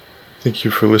Thank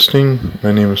you for listening.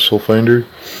 My name is Soulfinder.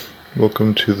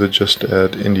 Welcome to the Just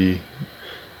Add Indie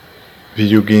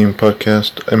video game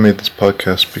podcast. I made this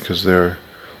podcast because there are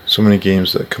so many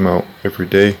games that come out every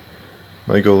day.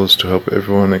 My goal is to help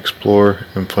everyone explore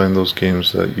and find those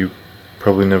games that you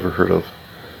probably never heard of.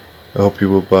 I hope you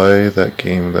will buy that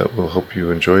game that will help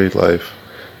you enjoy life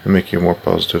and make you a more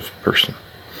positive person.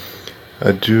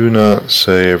 I do not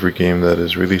say every game that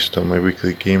is released on my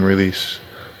weekly game release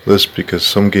list because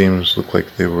some games look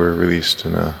like they were released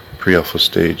in a pre-alpha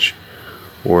stage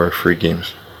or free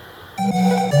games.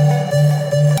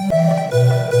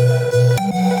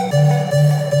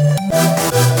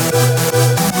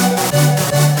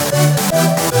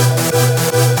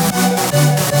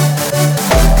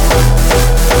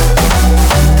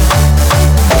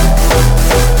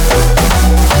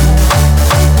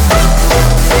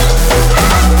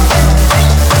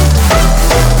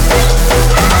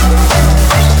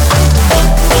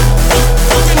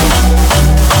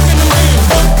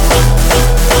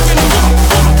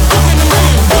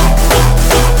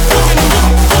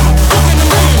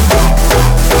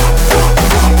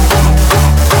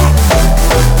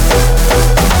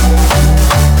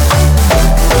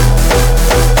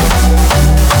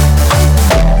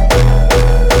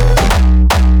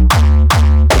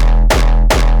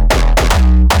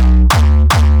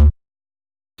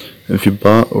 If you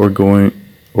bought or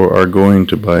are going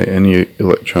to buy any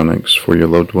electronics for your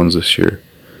loved ones this year,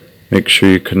 make sure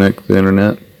you connect the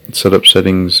internet, set up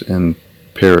settings and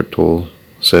parental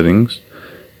settings,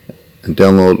 and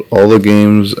download all the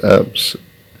games apps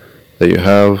that you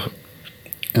have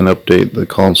and update the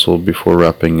console before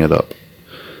wrapping it up.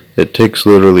 It takes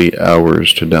literally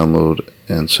hours to download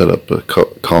and set up a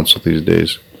console these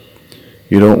days.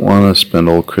 You don't want to spend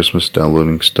all Christmas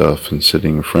downloading stuff and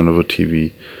sitting in front of a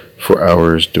TV for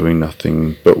hours doing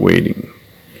nothing but waiting.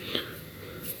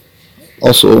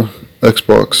 Also,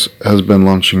 Xbox has been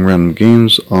launching random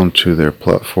games onto their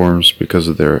platforms because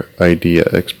of their ID at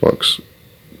Xbox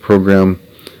program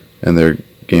and their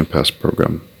Game Pass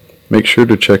program. Make sure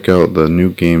to check out the new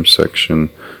game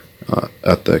section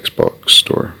at the Xbox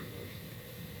store.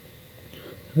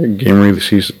 Game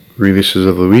releases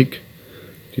of the week.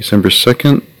 December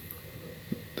 2nd,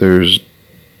 there's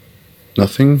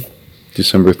nothing.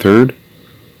 December 3rd,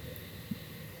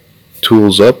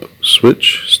 Tools Up,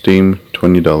 Switch, Steam,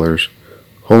 $20.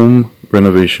 Home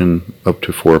renovation up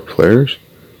to 4 players.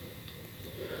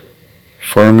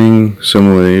 Farming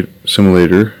Simulator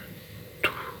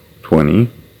 20.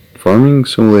 Farming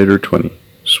Simulator 20.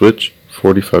 Switch,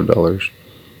 $45.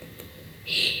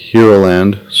 Hero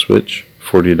Land, Switch,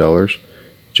 $40.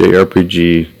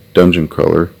 JRPG Dungeon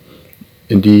Crawler.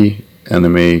 Indie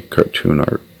anime cartoon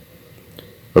art.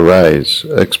 Arise,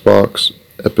 Xbox,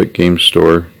 Epic Games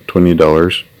Store,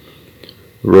 $20.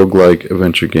 Roguelike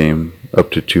adventure game,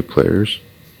 up to 2 players.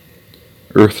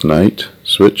 Earth Knight,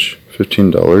 Switch,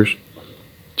 $15.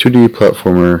 2D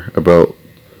platformer about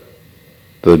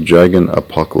the dragon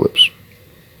apocalypse.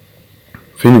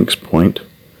 Phoenix Point,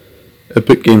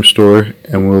 Epic Games Store,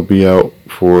 and will be out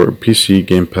for PC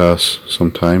Game Pass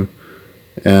sometime,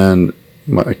 and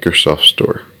Microsoft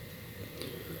Store.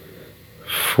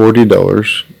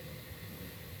 $40.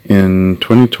 In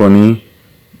 2020,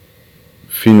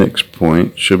 Phoenix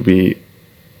Point should be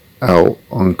out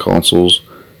on consoles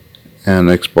and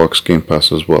Xbox Game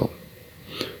Pass as well.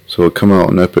 So it'll come out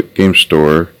on Epic Game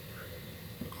Store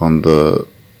on the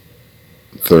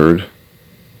 3rd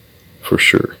for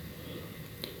sure.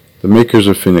 The makers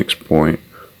of Phoenix Point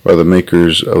are the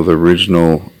makers of the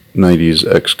original 90s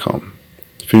XCOM.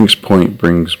 Phoenix Point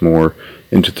brings more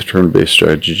into the turn-based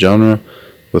strategy genre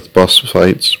with boss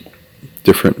fights,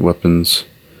 different weapons,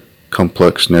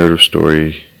 complex narrative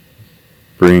story,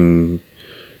 brings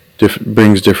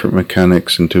different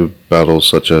mechanics into battles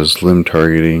such as limb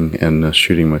targeting and a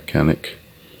shooting mechanic.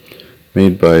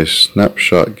 Made by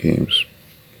Snapshot Games.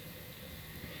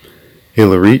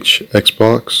 Halo Reach,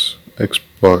 Xbox,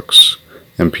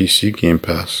 and PC Game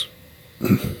Pass.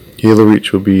 Halo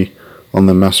Reach will be on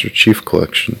the Master Chief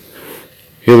Collection.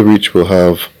 Halo Reach will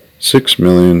have 6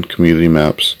 million community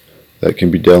maps that can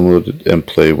be downloaded and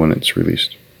played when it's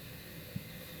released.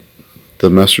 The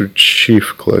Master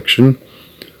Chief Collection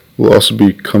will also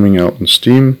be coming out on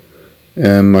Steam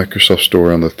and Microsoft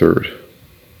Store on the 3rd.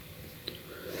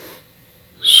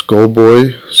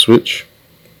 Skullboy Switch,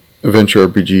 adventure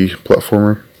RPG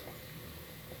platformer,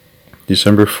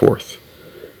 December 4th.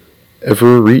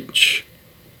 Everreach,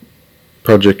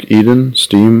 Project Eden,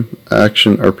 Steam,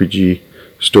 action RPG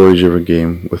story driven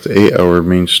game with 8-hour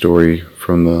main story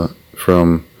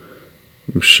from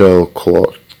Michelle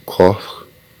Cloth,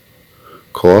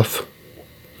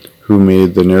 who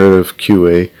made the narrative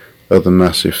QA of the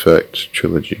Mass Effect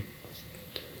trilogy.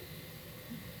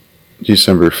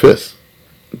 December 5th,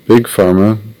 Big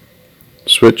Pharma,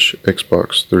 Switch,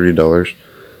 Xbox, $30.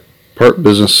 Part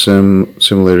business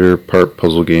simulator, part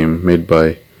puzzle game made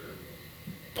by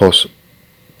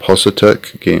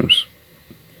Positech Games.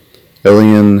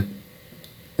 Alien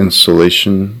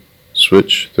Installation,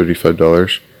 Switch,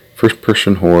 $35.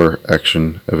 First-person horror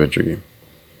action adventure game.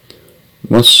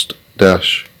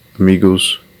 Mustache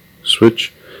Amigos,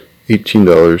 Switch,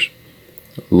 $18.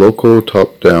 Local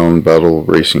top-down battle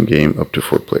racing game up to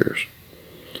 4 players.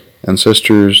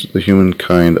 Ancestors, The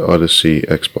Humankind Odyssey,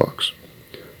 Xbox.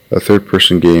 A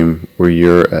third-person game where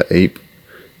you're an ape.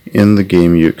 In the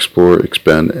game you explore,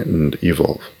 expand, and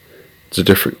evolve. It's a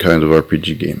different kind of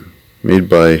RPG game. Made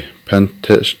by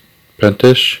Pantesh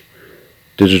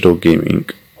Digital Game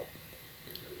Inc.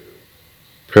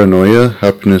 Paranoia,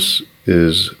 Happiness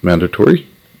is Mandatory.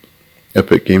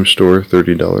 Epic Game Store,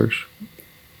 $30.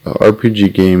 A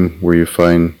RPG game where you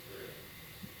find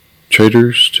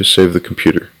traitors to save the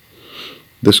computer.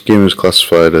 This game is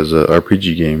classified as an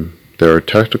RPG game. There are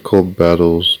tactical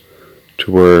battles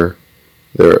to where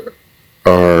there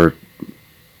are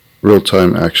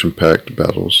real-time action-packed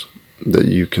battles that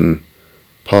you can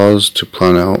pause to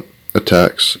plan out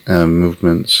attacks and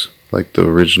movements like the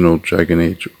original Dragon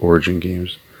Age Origin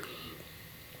games.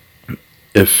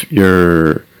 If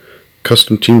your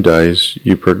custom team dies,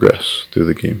 you progress through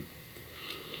the game.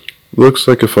 Looks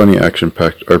like a funny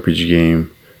action-packed RPG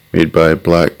game made by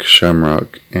Black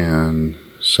Shamrock and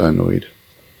Cynoid.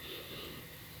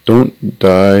 Don't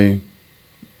Die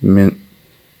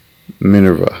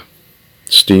Minerva.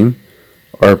 Steam.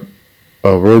 A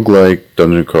roguelike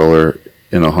dungeon crawler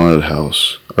in a haunted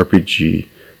house. RPG.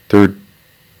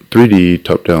 3D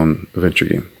top-down adventure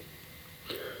game.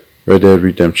 Red Dead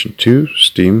Redemption 2.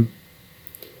 Steam.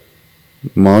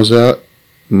 Malsanic.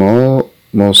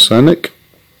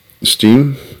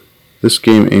 Steam. This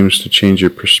game aims to change your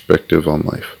perspective on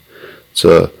life. It's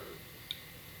a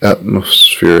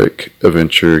atmospheric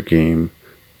adventure game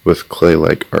with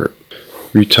clay-like art.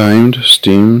 Retimed,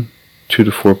 Steam, 2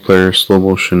 to 4 player slow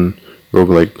motion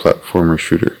roguelike platformer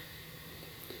shooter.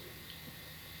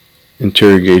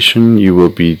 Interrogation, You Will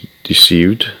Be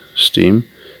Deceived, Steam,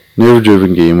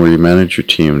 narrative-driven game where you manage your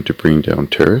team to bring down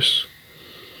terrorists.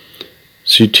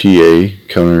 CTA,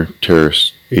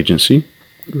 Counter-Terrorist Agency,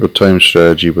 real-time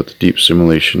strategy with a deep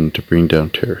simulation to bring down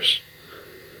terrorists.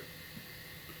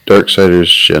 Darksiders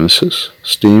Genesis,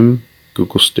 Steam,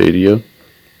 Google Stadia,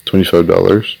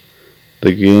 $25.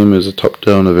 The game is a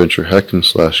top-down adventure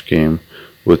hack-and-slash game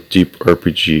with deep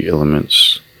RPG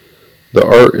elements. The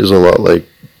art is a lot like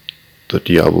the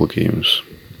Diablo games.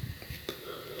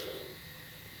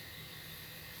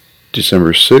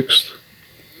 December 6th,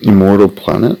 Immortal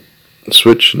Planet,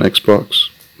 Switch and Xbox,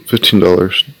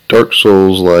 $15. Dark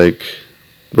Souls-like,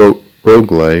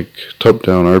 roguelike,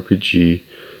 top-down RPG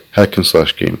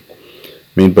hack-and-slash game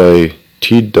made by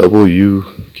TW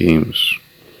Games.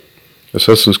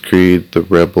 Assassin's Creed The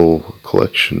Rebel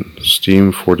Collection,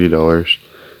 Steam, $40.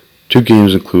 2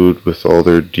 games include with all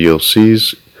their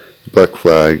DLCs, Black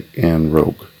Flag and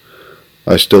Rogue.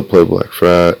 I still play Black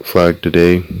Flag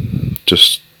today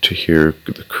just to hear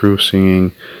the crew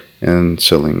singing, and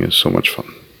selling is so much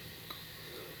fun.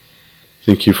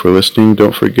 Thank you for listening.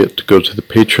 Don't forget to go to the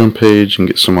Patreon page and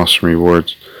get some awesome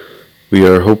rewards. We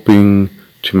are hoping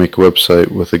to make a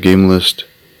website with a game list,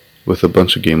 with a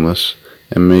bunch of game lists,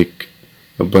 and make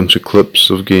a bunch of clips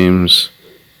of games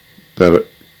that are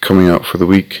coming out for the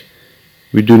week.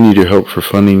 We do need your help for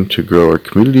funding to grow our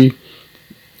community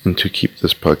and to keep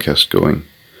this podcast going.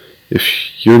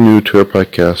 If you're new to our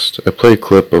podcast, I play a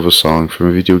clip of a song from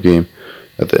a video game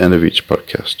at the end of each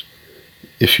podcast.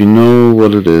 If you know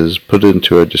what it is, put it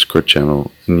into our Discord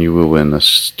channel and you will win a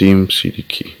Steam CD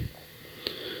key.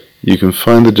 You can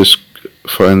find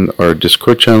our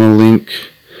Discord channel link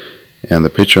and the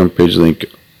Patreon page link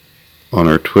on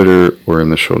our Twitter or in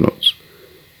the show notes.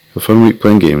 Have a fun week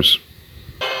playing games.